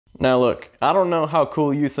Now look, I don't know how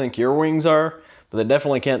cool you think your wings are, but they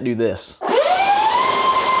definitely can't do this.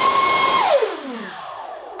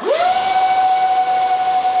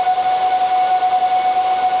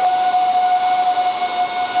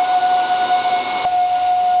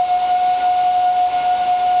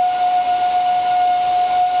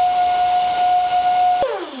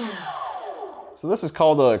 So this is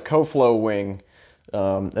called a co-flow wing.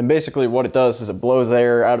 And basically what it does is it blows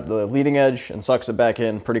air out of the leading edge and sucks it back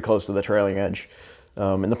in pretty close to the trailing edge.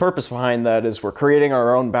 And the purpose behind that is we're creating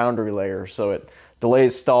our own boundary layer, so it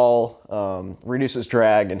delays stall, reduces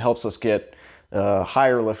drag, and helps us get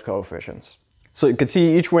higher lift coefficients. So you can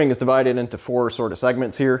see each wing is divided into 4 sort of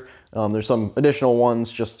segments here. There's some additional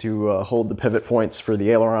ones just to hold the pivot points for the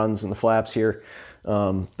ailerons and the flaps here.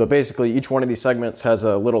 But basically each one of these segments has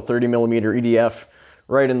a little 30mm EDF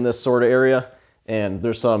right in this sort of area. And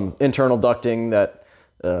there's some internal ducting that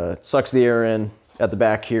sucks the air in at the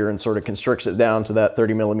back here and sort of constricts it down to that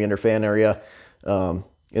 30mm fan area. And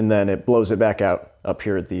then it blows it back out up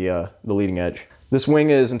here at the leading edge. This wing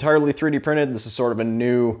is entirely 3D printed. This is sort of a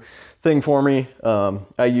new thing for me.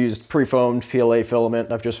 I used pre-foamed PLA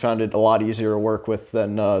filament. I've just found it a lot easier to work with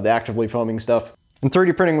than the actively foaming stuff. And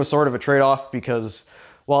 3D printing was sort of a trade-off because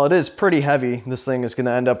while it is pretty heavy, this thing is going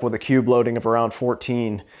to end up with a cube loading of around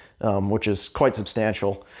 14, which is quite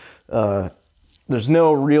substantial. There's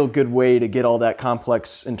no real good way to get all that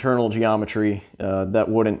complex internal geometry that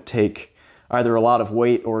wouldn't take either a lot of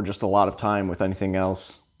weight or just a lot of time with anything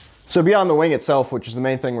else. So beyond the wing itself, which is the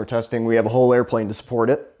main thing we're testing, we have a whole airplane to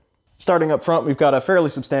support it. Starting up front, we've got a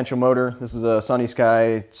fairly substantial motor. This is a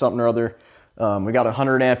Sunnysky something or other. We got a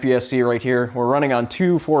 100 amp ESC right here. We're running on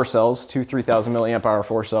 2 4 cells, 2 3000 milliamp hour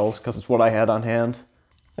 4 cells, because it's what I had on hand.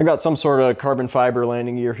 I got some sort of carbon fiber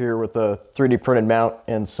landing gear here with a 3D printed mount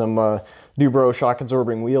and some Dubro shock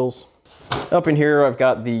absorbing wheels. Up in here, I've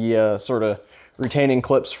got the sort of retaining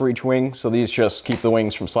clips for each wing, so these just keep the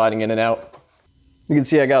wings from sliding in and out. You can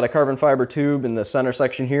see I got a carbon fiber tube in the center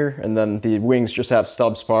section here, and then the wings just have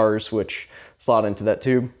stub spars which slot into that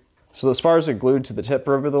tube. So the spars are glued to the tip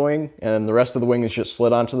rib of the wing, and the rest of the wing is just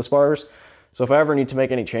slid onto the spars. So if I ever need to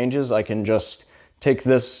make any changes, I can just take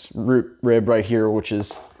this root rib right here, which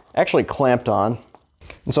is actually clamped on.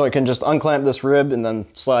 And so I can just unclamp this rib and then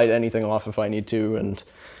slide anything off if I need to and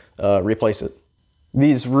replace it.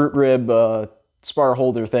 These root rib spar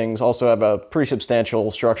holder things also have a pretty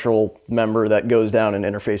substantial structural member that goes down and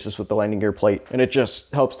interfaces with the landing gear plate. And it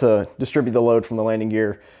just helps to distribute the load from the landing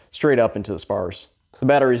gear straight up into the spars. The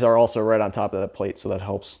batteries are also right on top of that plate, so that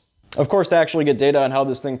helps. Of course, to actually get data on how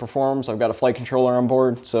this thing performs, I've got a flight controller on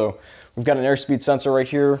board. So we've got an airspeed sensor right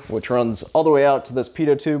here, which runs all the way out to this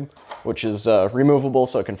pitot tube, which is removable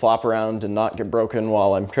so it can flop around and not get broken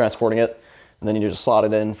while I'm transporting it. And then you just slot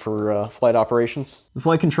it in for flight operations. The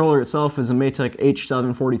flight controller itself is a Matek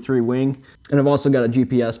H743 wing, and I've also got a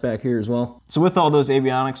GPS back here as well. So with all those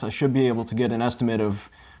avionics, I should be able to get an estimate of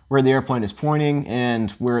where the airplane is pointing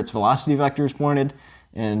and where its velocity vector is pointed.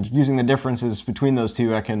 And using the differences between those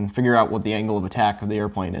two, I can figure out what the angle of attack of the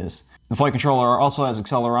airplane is. The flight controller also has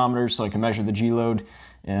accelerometers, so I can measure the G-load,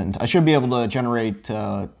 and I should be able to generate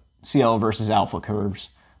CL versus alpha curves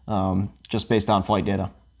just based on flight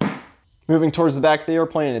data. Moving towards the back of the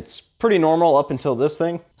airplane, it's pretty normal up until this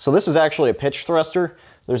thing. So this is actually a pitch thruster.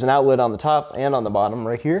 There's an outlet on the top and on the bottom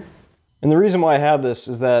right here. And the reason why I have this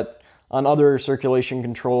is that on other circulation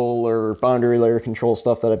control or boundary layer control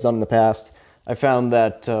stuff that I've done in the past, I found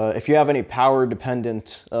that if you have any power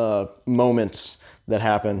dependent moments that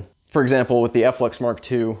happen, for example, with the F-Lux Mark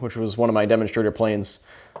II, which was one of my demonstrator planes,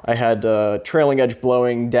 I had trailing edge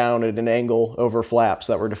blowing down at an angle over flaps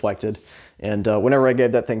that were deflected. And whenever I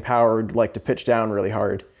gave that thing power, it'd like to pitch down really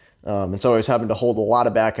hard. And so I was having to hold a lot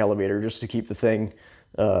of back elevator just to keep the thing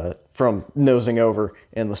from nosing over.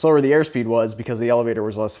 And the slower the airspeed was because the elevator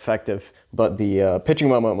was less effective, but the pitching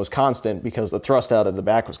moment was constant because the thrust out of the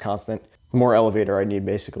back was constant. The more elevator I need,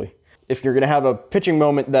 basically. If you're going to have a pitching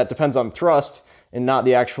moment that depends on thrust and not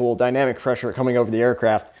the actual dynamic pressure coming over the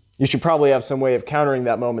aircraft, you should probably have some way of countering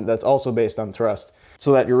that moment that's also based on thrust,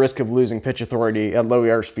 so that your risk of losing pitch authority at low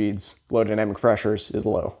airspeeds, low dynamic pressures, is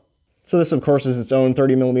low. So this, of course, is its own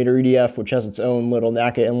 30mm EDF, which has its own little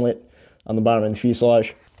NACA inlet on the bottom of the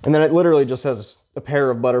fuselage. And then it literally just has a pair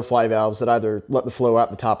of butterfly valves that either let the flow out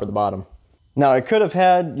the top or the bottom. Now, I could have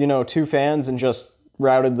had, 2 fans and just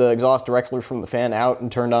routed the exhaust directly from the fan out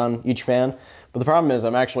and turned on each fan, but the problem is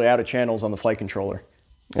I'm actually out of channels on the flight controller.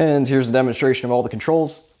 And here's a demonstration of all the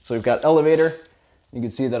controls. So we've got elevator. You can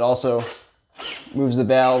see that also moves the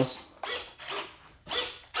valves.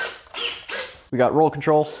 We got roll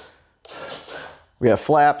control. We have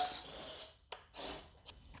flaps.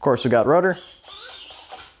 Of course, we got rudder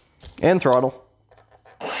and throttle.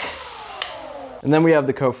 And then we have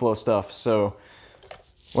the co-flow stuff. So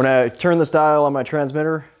when I turn this dial on my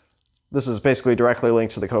transmitter, this is basically directly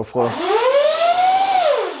linked to the co-flow.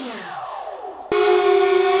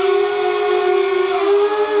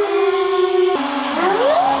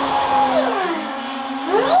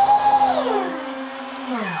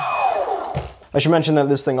 I should mention that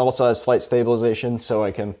this thing also has flight stabilization, so I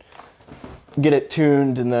can get it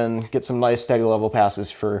tuned and then get some nice steady level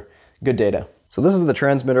passes for good data. So this is the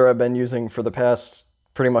transmitter I've been using for the past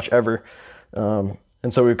pretty much ever. And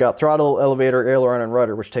so we've got throttle, elevator, aileron, and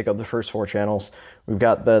rudder, which take up the first 4 channels. We've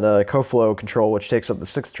got that co-flow control, which takes up the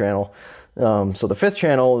 6th channel. So the 5th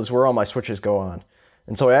channel is where all my switches go on.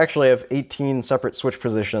 And so I actually have 18 separate switch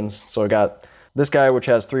positions. So I got this guy, which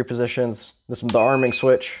has 3 positions. This is the arming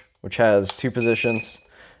switch, which has 2 positions.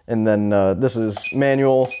 And then this is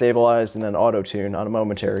manual, stabilized, and then auto tune on a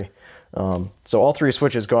momentary. So all 3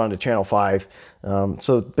 switches go on to channel 5.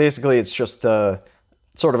 So basically it's just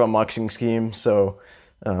sort of a muxing scheme. So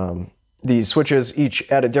these switches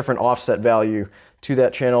each add a different offset value to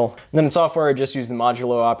that channel. And then in software, I just use the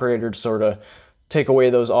modulo operator to sort of take away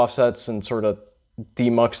those offsets and sort of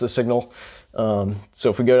demux the signal. So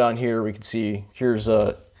if we go down here, we can see here's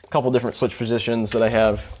a couple different switch positions that I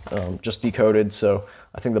have just decoded. So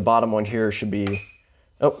I think the bottom one here should be,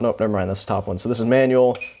 oh, nope, never mind, that's the top one. So this is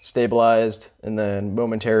manual, stabilized, and then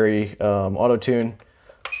momentary auto tune.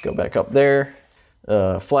 Go back up there.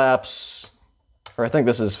 Flaps, or I think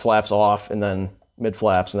this is flaps off, and then mid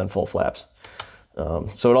flaps, and then full flaps.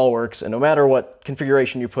 So it all works, and no matter what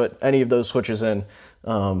configuration you put any of those switches in,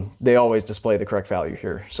 they always display the correct value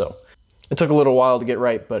here. So it took a little while to get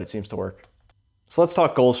right, but it seems to work. So let's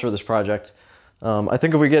talk goals for this project. I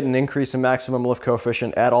think if we get an increase in maximum lift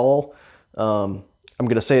coefficient at all, I'm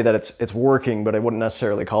going to say that it's working, but I wouldn't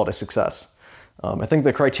necessarily call it a success. I think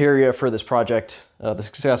the criteria for this project, the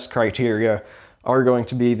success criteria, are going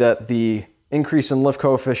to be that the increase in lift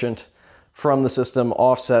coefficient from the system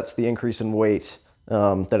offsets the increase in weight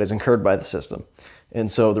that is incurred by the system.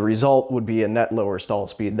 And so the result would be a net lower stall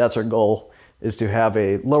speed. That's our goal, is to have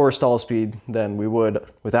a lower stall speed than we would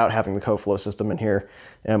without having the co-flow system in here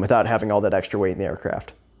and without having all that extra weight in the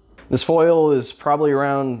aircraft. This foil is probably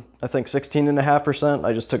around, I think, 16.5%.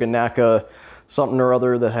 I just took a NACA something or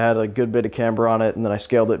other that had a good bit of camber on it, and then I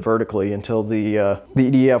scaled it vertically until the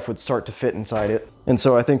EDF would start to fit inside it. And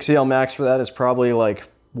so I think CL max for that is probably like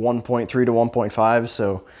 1.3 to 1.5.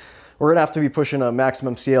 So we're gonna have to be pushing a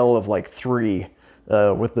maximum CL of like 3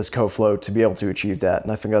 with this co-flow to be able to achieve that.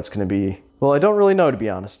 And I think that's gonna be, well, I don't really know, to be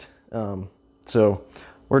honest. So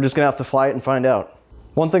we're just gonna have to fly it and find out.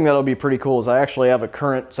 One thing that'll be pretty cool is I actually have a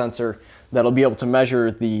current sensor that'll be able to measure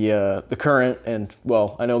the current and,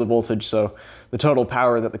 well, I know the voltage, so the total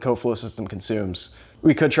power that the co-flow system consumes.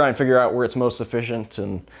 We could try and figure out where it's most efficient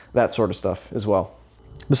and that sort of stuff as well.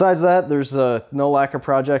 Besides that, there's no NACA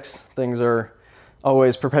projects. Things are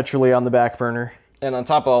always perpetually on the back burner. And on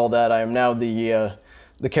top of all that, I am now the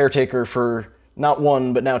caretaker for not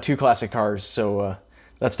 1, but now 2 classic cars. So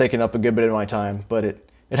that's taken up a good bit of my time, but it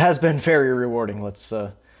has been very rewarding. Let's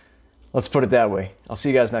put it that way. I'll see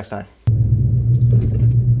you guys next time.